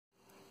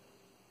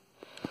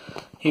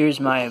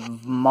Here's my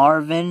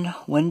Arvin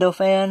window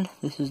fan.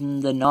 This is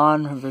the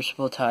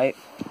non-reversible type.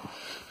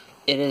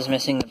 It is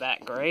missing the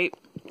back grate,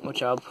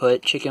 which I'll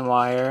put chicken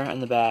wire in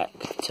the back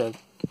to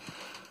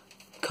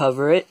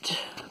cover it.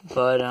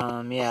 But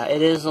yeah,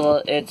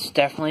 it's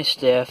definitely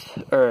stiff,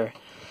 or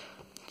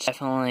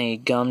definitely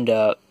gummed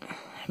up.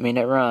 I mean,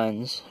 it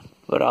runs,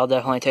 but I'll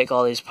definitely take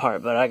all these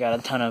apart. But I got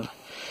a ton of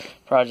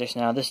projects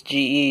now. This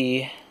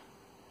GE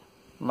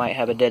might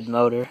have a dead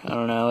motor. I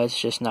don't know. It's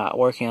just not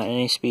working on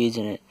any speeds,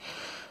 and it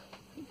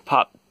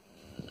popped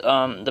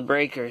the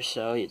breaker,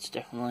 so it's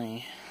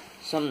definitely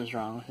something's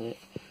wrong with it.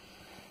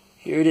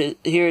 Here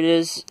it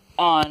is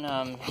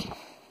on.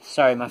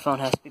 Sorry, my phone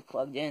has to be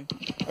plugged in,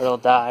 or it'll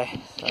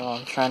die. So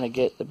I'm trying to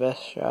get the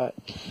best shot.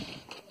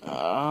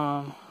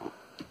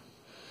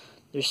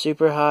 There's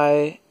super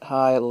high,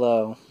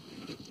 low,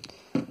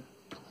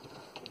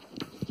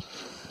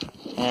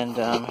 and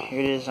here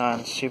it is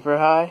on super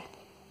high.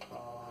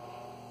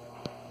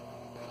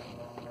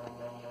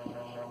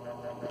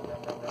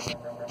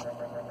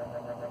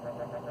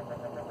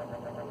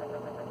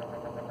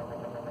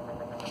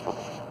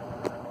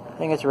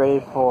 I think it's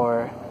rated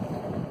for,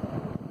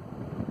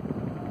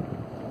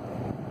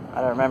 I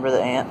don't remember the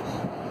amps.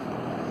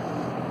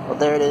 Well,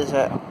 there it is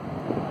at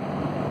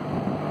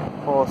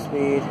full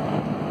speed.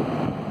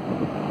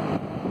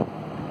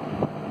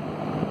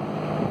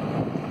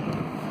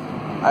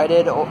 I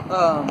did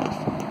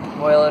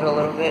oil it a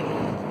little bit.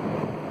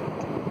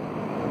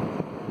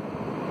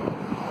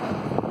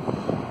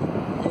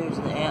 There's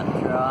the amp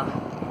draw.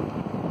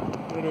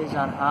 Here it is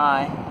on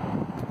high,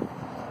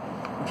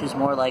 which is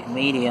more like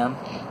medium.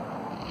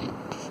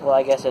 Well,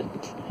 I guess it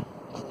is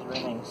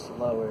running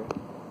slower.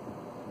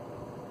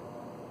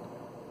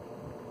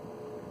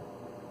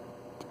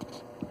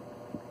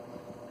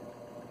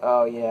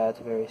 Oh yeah, it's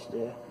very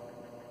stiff.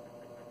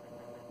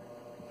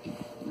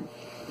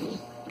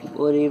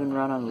 Will it even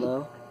run on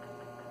low?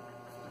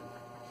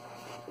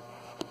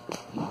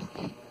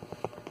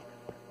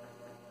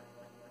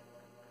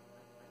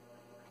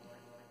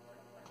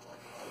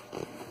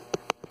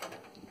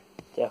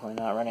 Definitely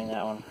not running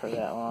that one for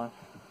that long.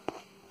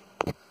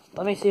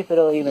 Let me see if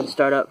it'll even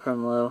start up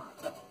from low.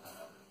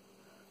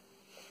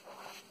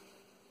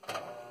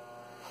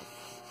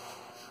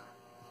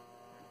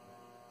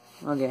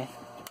 Okay.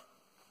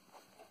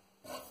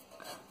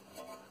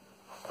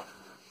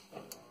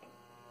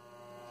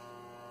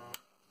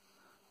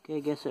 Okay, I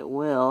guess it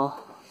will.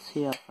 Let's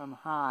see up from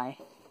high.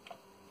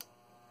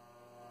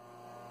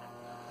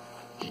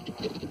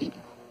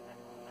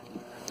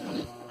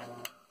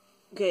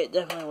 Okay, it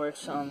definitely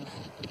works on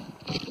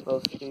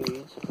both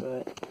speeds,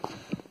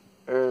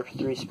 or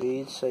 3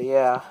 speeds, so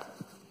yeah.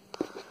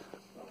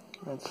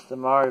 That's the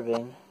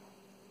Arvin.